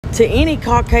to any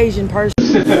Caucasian person.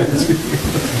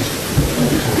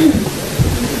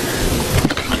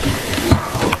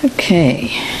 Okay.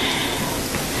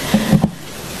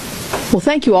 Well,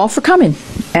 thank you all for coming.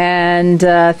 And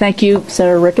thank you,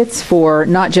 Senator Ricketts, for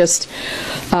not just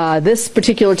this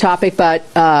particular topic, but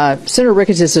Senator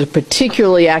Ricketts is a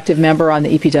particularly active member on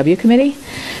the EPW committee.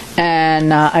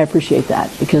 And I appreciate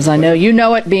that, because I know you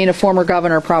know it, being a former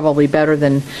governor, probably better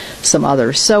than some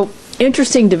others. So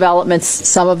interesting developments,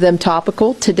 some of them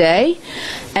topical today,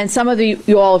 and some of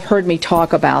you all have heard me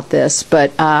talk about this,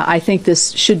 but I think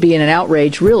this should be an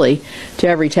outrage, really, to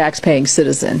every tax-paying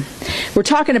citizen. We're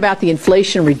talking about the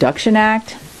Inflation Reduction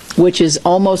Act, which is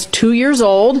almost 2 years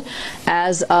old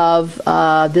as of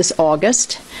this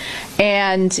August.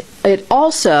 And it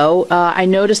also, I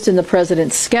noticed in the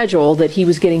president's schedule that he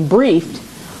was getting briefed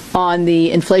on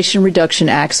the Inflation Reduction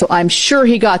Act, so I'm sure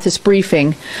he got this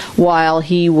briefing while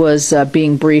he was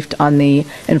being briefed on the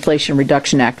Inflation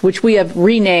Reduction Act, which we have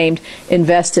renamed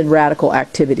Invest in Radical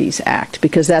Activities Act,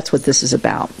 because that's what this is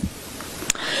about.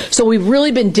 So we've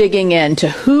really been digging into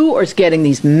who is getting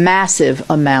these massive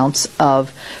amounts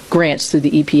of grants through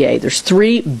the EPA. There's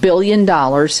 $3 billion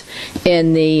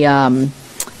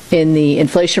in the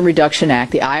Inflation Reduction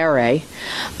Act, the IRA,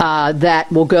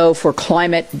 that will go for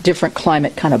different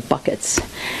climate kind of buckets.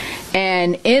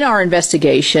 And in our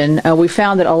investigation, we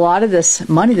found that a lot of this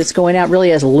money that's going out really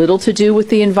has little to do with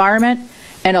the environment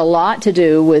and a lot to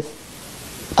do with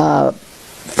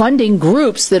funding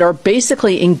groups that are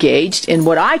basically engaged in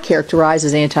what I characterize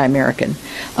as anti-American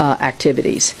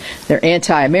activities. They're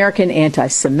anti-American,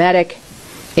 anti-Semitic,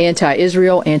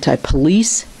 anti-Israel,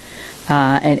 anti-police,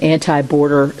 and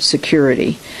anti-border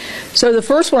security. So the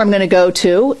first one I'm going to go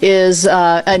to is,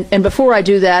 and before I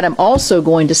do that, I'm also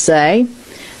going to say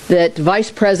that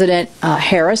Vice President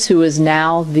Harris, who is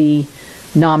now the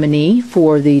nominee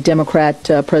for the Democrat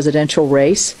presidential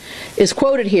race, is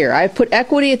quoted here. "I've put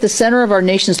equity at the center of our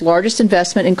nation's largest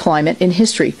investment in climate in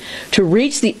history to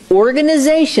reach the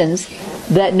organizations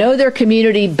that know their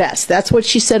community best." That's what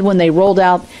she said when they rolled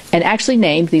out and actually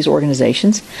named these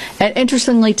organizations. And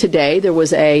interestingly, today there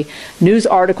was a news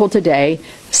article today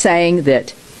saying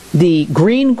that the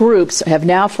green groups have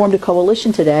now formed a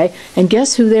coalition today, and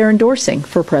guess who they're endorsing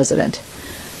for president?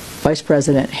 Vice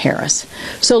President Harris.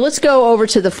 So let's go over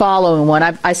to the following one.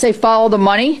 I say follow the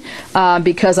money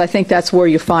because I think that's where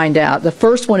you find out. The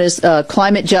first one is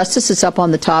climate justice. It's up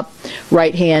on the top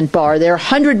right-hand bar there,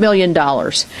 $100 million.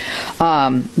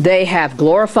 They have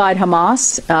glorified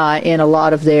Hamas in a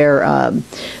lot of their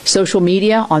social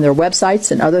media, on their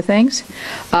websites and other things.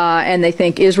 And they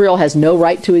think Israel has no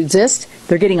right to exist.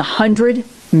 They're getting $100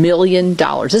 million.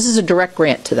 This is a direct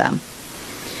grant to them.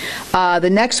 The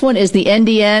next one is the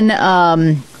NDN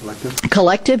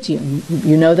Collective. Do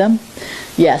you know them?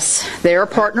 Yes, they're a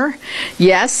partner.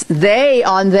 Yes, they,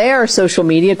 on their social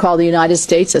media, call the United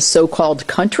States a so-called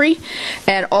country,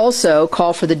 and also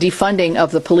call for the defunding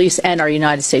of the police and our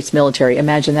United States military.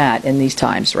 Imagine that in these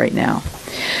times right now.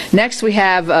 Next, we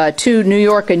have two New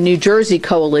York and New Jersey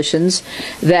coalitions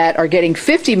that are getting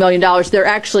 $50 million. They're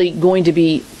actually going to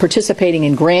be participating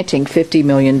in granting $50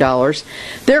 million.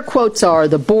 Their quotes are,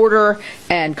 "The border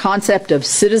and concept of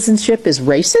citizenship is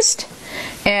racist,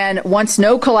 and wants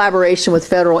no collaboration with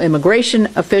federal immigration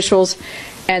officials,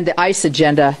 and the ICE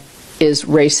agenda is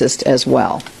racist as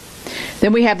well."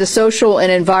 Then we have the social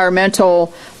and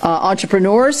environmental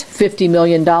entrepreneurs, $50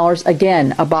 million.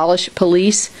 Again, abolish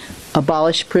police,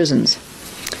 abolish prisons.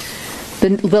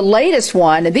 The latest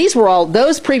one,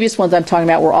 those previous ones I'm talking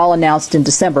about were all announced in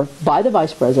December by the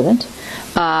Vice President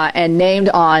and named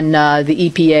on the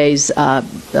EPA's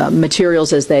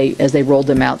materials as they rolled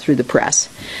them out through the press.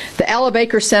 The Ella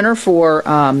Baker Center for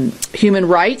Human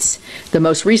Rights, the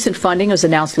most recent funding was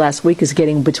announced last week, is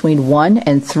getting between $1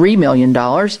 and $3 million,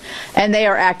 and they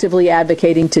are actively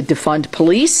advocating to defund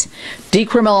police,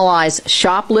 decriminalize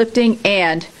shoplifting,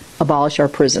 and abolish our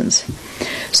prisons.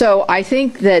 So I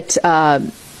think that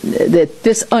that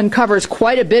this uncovers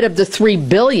quite a bit of the $3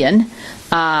 billion.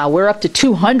 We're up to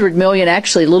 $200 million,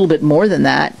 actually a little bit more than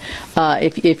that,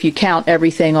 if you count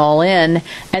everything all in.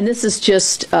 And this is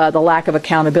just the lack of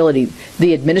accountability.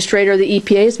 The administrator of the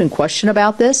EPA has been questioned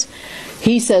about this.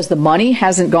 He says the money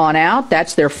hasn't gone out. That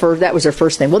was their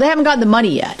first thing. Well, they haven't gotten the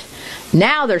money yet.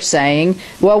 Now they're saying,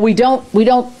 well, we don't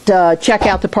check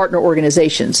out the partner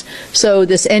organizations. So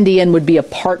this NDN would be a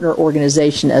partner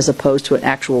organization as opposed to an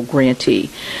actual grantee.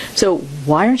 So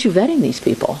why aren't you vetting these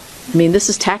people? I mean, this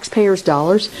is taxpayers'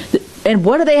 dollars. And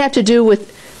what do they have to do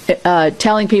with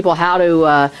telling people how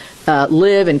to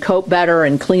live and cope better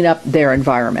and clean up their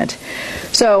environment?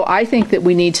 So I think that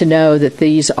we need to know that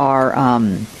these are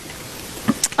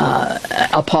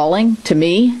appalling to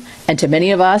me and to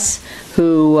many of us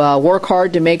who work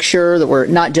hard to make sure that we're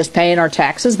not just paying our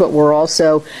taxes, but we're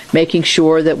also making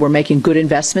sure that we're making good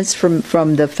investments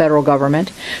from the federal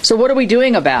government. So what are we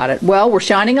doing about it? Well, we're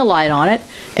shining a light on it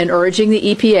and urging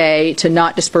the EPA to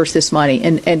not disperse this money.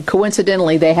 And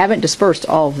coincidentally, they haven't dispersed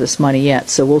all of this money yet,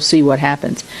 so we'll see what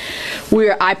happens.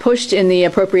 I pushed in the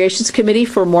Appropriations Committee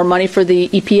for more money for the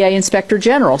EPA Inspector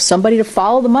General, somebody to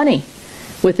follow the money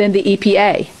within the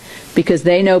EPA, because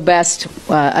they know best.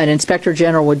 An Inspector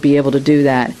General would be able to do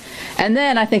that. And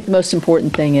then I think the most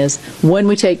important thing is when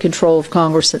we take control of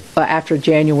Congress after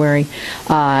January,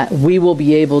 we will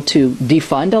be able to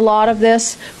defund a lot of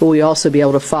this, but we also be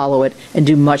able to follow it and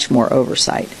do much more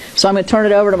oversight. So I'm going to turn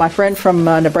it over to my friend from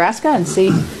Nebraska and see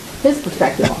his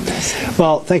perspective on this.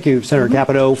 Well, thank you, Senator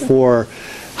Capito, for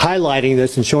highlighting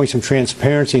this and showing some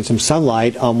transparency and some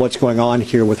sunlight on what's going on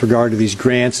here with regard to these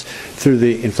grants through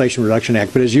the Inflation Reduction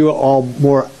Act. But as you all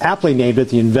more aptly named it,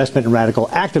 the Investment in Radical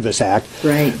Activists Act,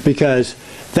 right? Because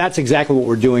that's exactly what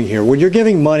we're doing here. When you're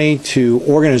giving money to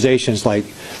organizations like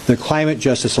the Climate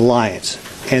Justice Alliance,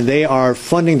 and they are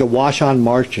funding the March on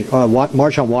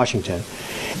Washington,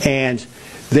 and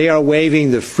they are waving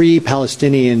the Free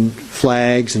Palestinian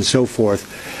flags and so forth,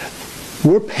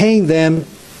 we're paying them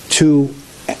to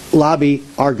lobby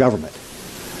our government.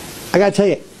 I got to tell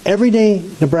you, everyday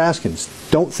Nebraskans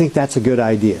don't think that's a good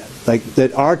idea. Like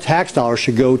that our tax dollars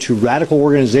should go to radical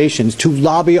organizations to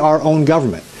lobby our own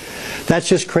government. That's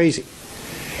just crazy.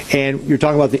 And you're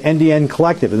talking about the NDN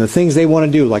Collective and the things they want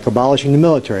to do, like abolishing the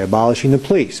military, abolishing the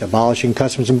police, abolishing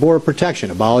Customs and Border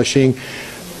Protection, abolishing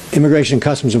Immigration and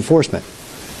Customs Enforcement.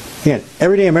 Again,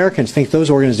 everyday Americans think those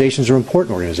organizations are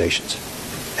important organizations,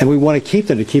 and we want to keep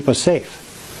them to keep us safe.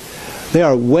 They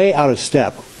are way out of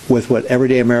step with what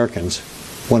everyday Americans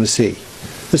want to see.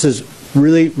 This is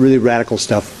really, really radical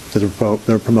stuff that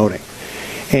they're promoting.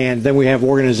 And then we have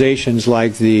organizations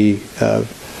like the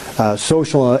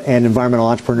social and environmental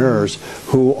entrepreneurs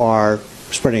who are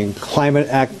spreading climate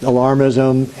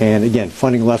alarmism and, again,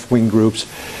 funding left-wing groups.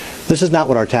 This is not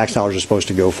what our tax dollars are supposed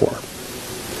to go for.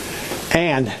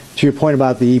 And to your point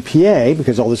about the EPA,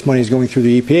 because all this money is going through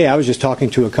the EPA, I was just talking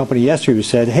to a company yesterday who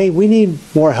said, hey, we need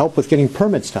more help with getting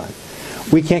permits done.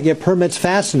 We can't get permits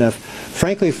fast enough,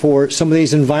 frankly, for some of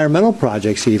these environmental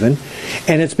projects even,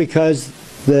 and it's because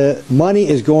the money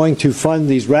is going to fund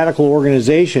these radical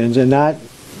organizations and not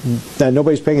that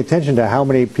nobody's paying attention to how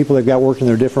many people they've got working in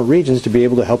their different regions to be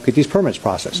able to help get these permits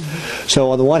processed. So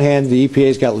on the one hand, the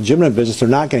EPA's got legitimate business they're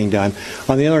not getting done.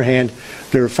 On the other hand,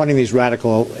 they're funding these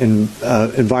radical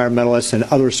environmentalists and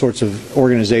other sorts of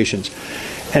organizations.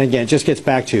 And again, it just gets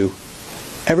back to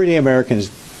everyday Americans,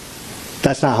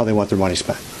 that's not how they want their money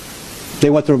spent.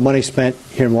 They want their money spent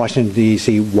here in Washington,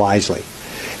 D.C. wisely.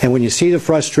 And when you see the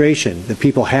frustration that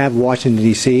people have in Washington,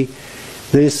 D.C.,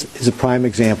 this is a prime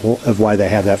example of why they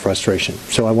have that frustration.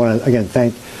 So I want to, again,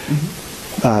 thank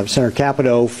Senator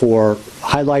Capito for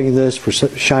highlighting this, for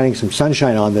shining some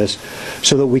sunshine on this,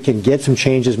 so that we can get some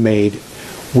changes made.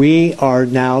 We are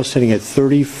now sitting at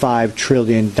 $35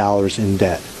 trillion in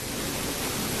debt.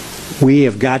 We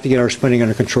have got to get our spending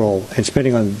under control, and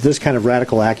spending on this kind of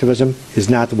radical activism is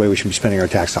not the way we should be spending our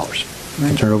tax dollars.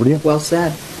 Right. I'll turn it over to you. Well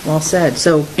said. Well said.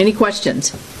 So, any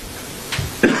questions?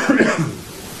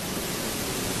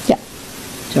 Yeah.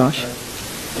 Josh?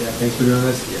 Yeah, thanks for doing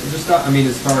this. Yeah, just, I mean,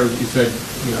 as far as you said,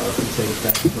 you know, if you take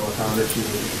back control of Congress, you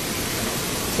would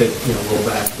take, you know, roll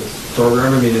back this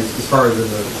program. I mean, as far as in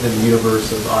the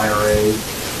universe of IRA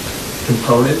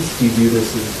components, do you view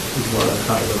this as one of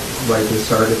kind of the righteous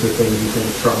targets or things you think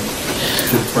Trump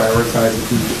should prioritize?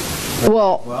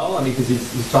 Well, I mean, because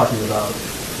he's talking about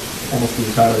almost the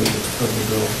entirety of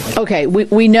the bill. Okay,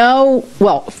 we know,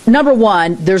 well, number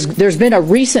one, there's been a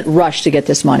recent rush to get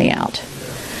this money out.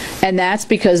 And that's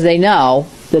because they know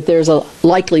that there's a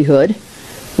likelihood,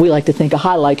 we like to think a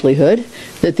high likelihood,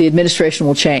 that the administration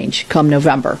will change come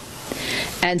November.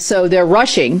 And so they're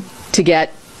rushing to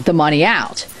get the money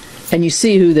out. And you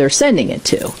see who they're sending it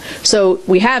to. So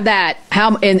we have that.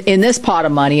 How in this pot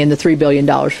of money, in the $3 billion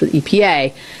for the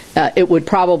EPA, it would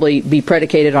probably be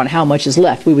predicated on how much is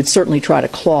left. We would certainly try to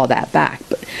claw that back.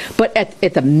 But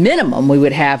at the minimum, we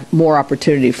would have more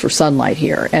opportunity for sunlight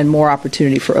here and more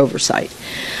opportunity for oversight.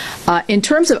 In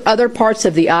terms of other parts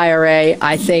of the IRA,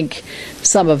 I think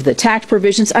some of the tax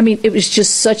provisions, I mean, it was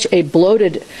just such a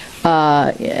bloated,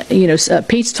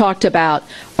 Pete's talked about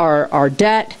our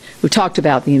debt. We talked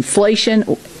about the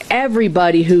inflation.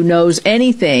 Everybody who knows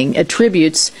anything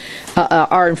attributes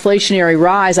our inflationary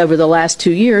rise over the last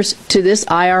 2 years to this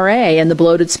IRA and the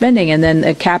bloated spending, and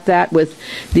then cap that with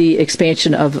the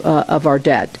expansion of our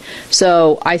debt.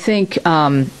 So I think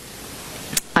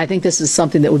I think this is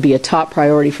something that would be a top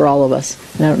priority for all of us.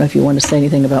 And I don't know if you want to say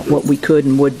anything about what we could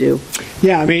and would do.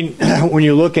 Yeah, I mean, when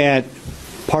you look at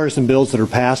partisan bills that are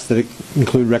passed that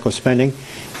include reckless spending,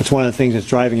 it's one of the things that's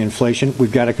driving inflation.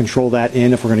 We've got to control that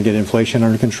if we're going to get inflation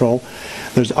under control.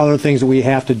 There's other things that we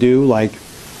have to do, like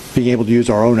being able to use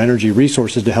our own energy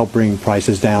resources to help bring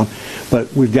prices down.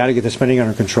 But we've got to get the spending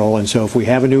under control. And so if we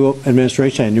have a new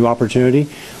administration and a new opportunity,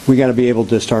 we got to be able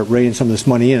to start reining some of this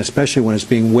money in, especially when it's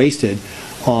being wasted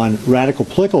on radical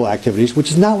political activities,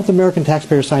 which is not what the American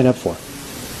taxpayers signed up for.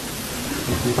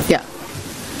 Yeah.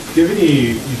 Do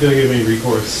you feel like you have any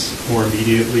recourse more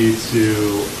immediately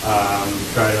to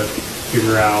try to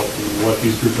figure out what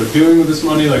these groups are doing with this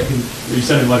money? Like, are you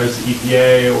sending letters to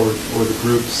EPA or the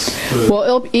groups?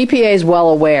 Well, EPA is well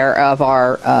aware of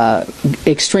our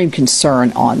extreme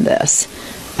concern on this.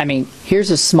 I mean,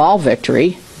 here's a small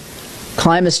victory.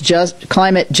 Climate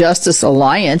Justice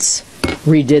Alliance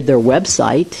redid their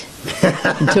website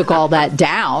and took all that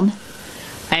down.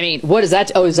 I mean, what is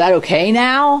that? Oh, is that okay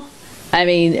now? I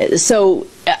mean, so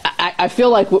I feel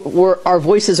like our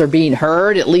voices are being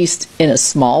heard, at least in a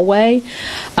small way.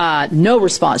 No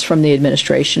response from the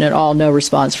administration at all. No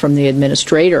response from the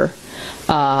administrator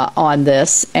on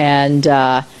this, and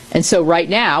so right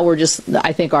now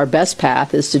I think our best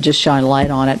path is to just shine a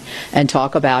light on it and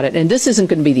talk about it. And this isn't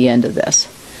going to be the end of this.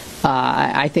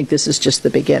 I think this is just the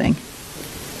beginning.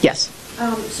 Yes.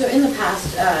 So in the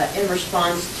past, in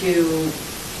response to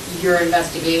your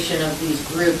investigation of these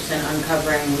groups and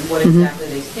uncovering what exactly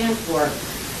they stand for,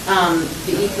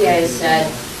 the EPA has said,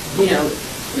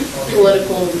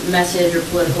 political message or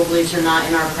political beliefs are not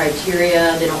in our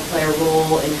criteria. They don't play a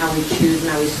role in how we choose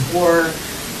and how we score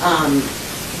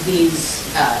these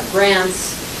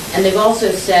grants. And they've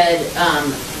also said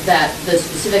that the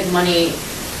specific money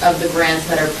of the grants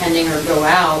that are pending or go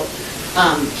out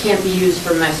can't be used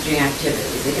for messaging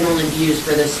activities. It can only be used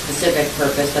for this specific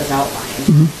purpose that's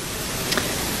outlined.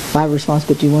 My response,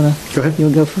 but do you want to? Go ahead. You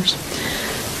want to go first?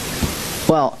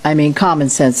 Well, I mean, common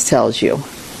sense tells you,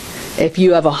 if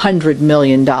you have $100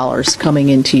 million coming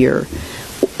into your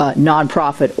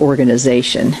nonprofit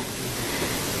organization,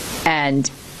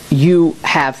 and you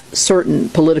have certain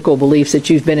political beliefs that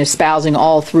you've been espousing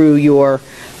all through your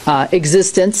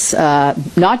existence,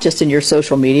 not just in your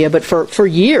social media, but for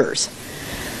years,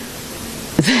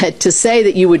 that to say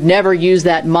that you would never use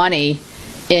that money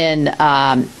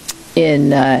to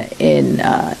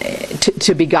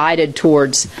be guided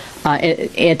towards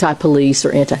anti-police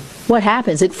or what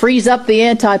happens? It frees up the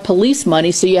anti-police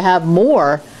money, so you have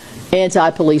more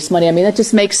anti-police money. I mean, that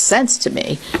just makes sense to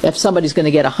me. If somebody's going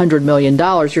to get $100 million,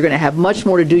 you're going to have much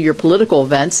more to do your political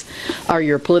events or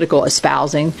your political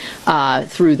espousing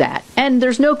through that. And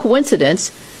there's no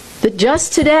coincidence that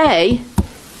just today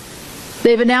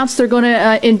they've announced they're going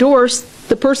to endorse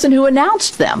the person who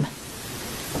announced them.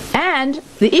 And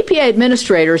the EPA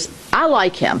administrators, I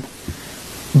like him,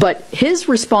 but his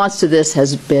response to this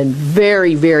has been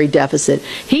very, very deficit.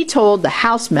 He told the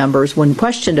House members, when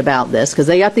questioned about this, because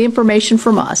they got the information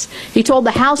from us, he told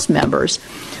the House members,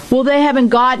 well, they haven't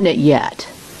gotten it yet.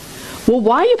 Well,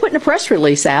 why are you putting a press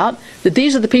release out that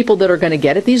these are the people that are going to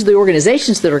get it, these are the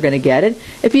organizations that are going to get it,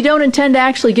 if you don't intend to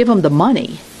actually give them the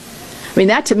money? I mean,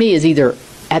 that to me is either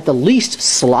at the least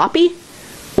sloppy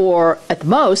or at the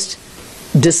most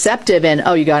deceptive, and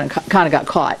you kind of got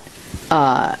caught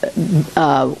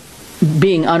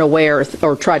being unaware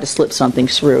or tried to slip something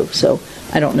through. So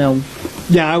I don't know.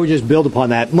 Yeah, I would just build upon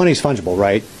that. Money's fungible,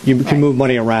 right? You can move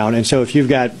money around, and so if you've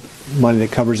got money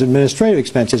that covers administrative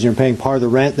expenses, you're paying part of the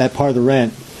rent. That part of the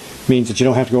rent means that you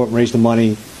don't have to go out and raise the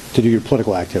money to do your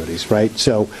political activities, right?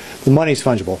 So the money's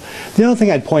fungible. The other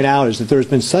thing I'd point out is that there's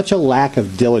been such a lack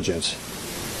of diligence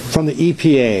from the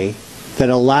EPA that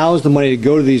allows the money to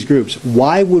go to these groups.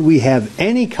 Why would we have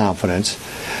any confidence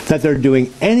that they're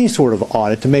doing any sort of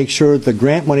audit to make sure the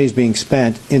grant money is being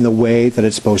spent in the way that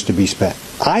it's supposed to be spent?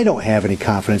 I don't have any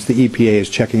confidence the EPA is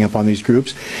checking up on these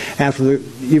groups after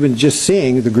even just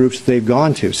seeing the groups that they've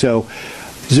gone to. So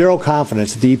zero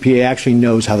confidence that the EPA actually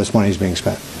knows how this money is being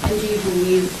spent. And do you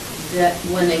believe that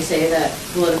when they say that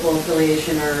political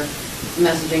affiliation or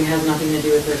messaging has nothing to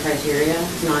do with their criteria,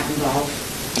 it's not involved?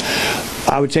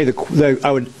 I would say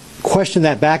I would question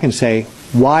that back and say,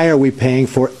 why are we paying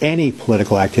for any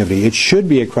political activity? It should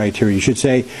be a criteria. You should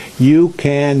say you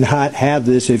cannot have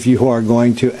this if you are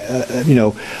going to,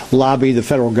 lobby the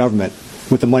federal government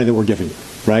with the money that we're giving you,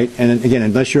 right? And again,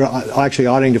 unless you're actually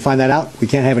auditing to find that out, we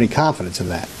can't have any confidence in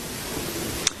that.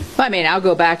 I mean, I'll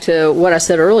go back to what I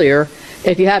said earlier.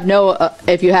 If you have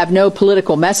no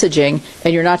political messaging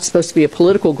and you're not supposed to be a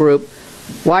political group,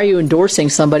 why are you endorsing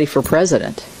somebody for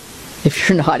president? if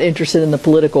you're not interested in the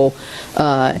political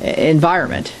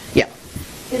environment. Yeah.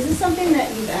 Is this something that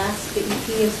you've asked the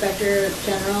EPA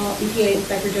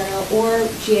Inspector General, or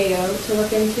GAO to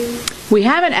look into? We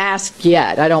haven't asked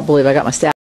yet. I don't believe I got my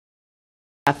staff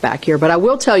back here, but I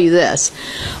will tell you this.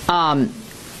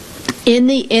 In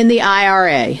the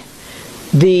IRA,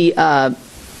 the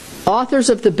authors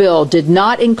of the bill did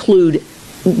not include,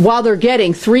 while they're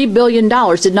getting $3 billion,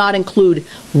 did not include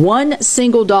one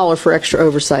single dollar for extra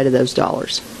oversight of those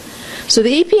dollars. So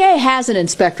the EPA has an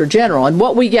Inspector General, and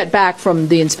what we get back from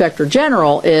the Inspector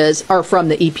General is, or from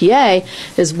the EPA,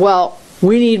 is, well,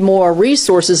 we need more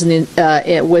resources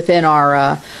within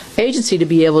our agency to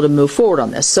be able to move forward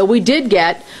on this. So we did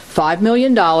get $5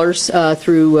 million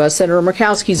through Senator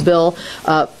Murkowski's bill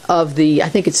of the, I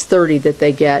think it's 30 that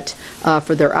they get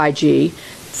for their IG.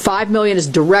 $5 million is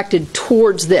directed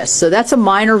towards this, so that's a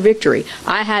minor victory.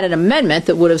 I had an amendment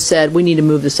that would have said we need to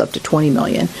move this up to $20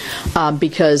 million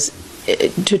because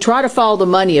to try to follow the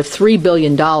money of $3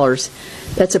 billion,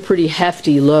 that's a pretty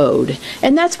hefty load.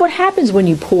 And that's what happens when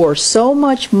you pour so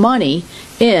much money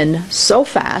in so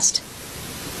fast,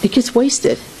 it gets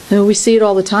wasted. I mean, we see it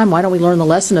all the time. Why don't we learn the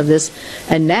lesson of this?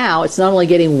 And now it's not only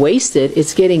getting wasted,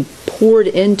 it's getting poured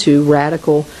into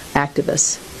radical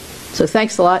activists. So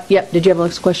thanks a lot. Yep, did you have a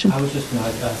next question? I was just going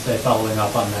to say, following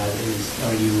up on that,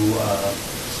 are you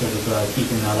sort of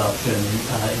keeping that option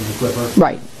in the quiver?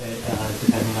 Right.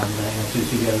 Depending on the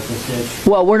answers you get at this stage?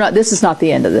 Well, we're not. This is not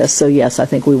the end of this, so yes, I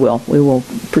think we will. We will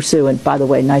pursue. And by the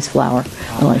way, nice flower.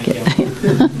 I like it.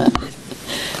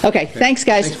 Okay, thanks,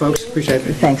 guys. Thanks, folks. Appreciate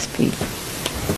it. Thanks, Pete.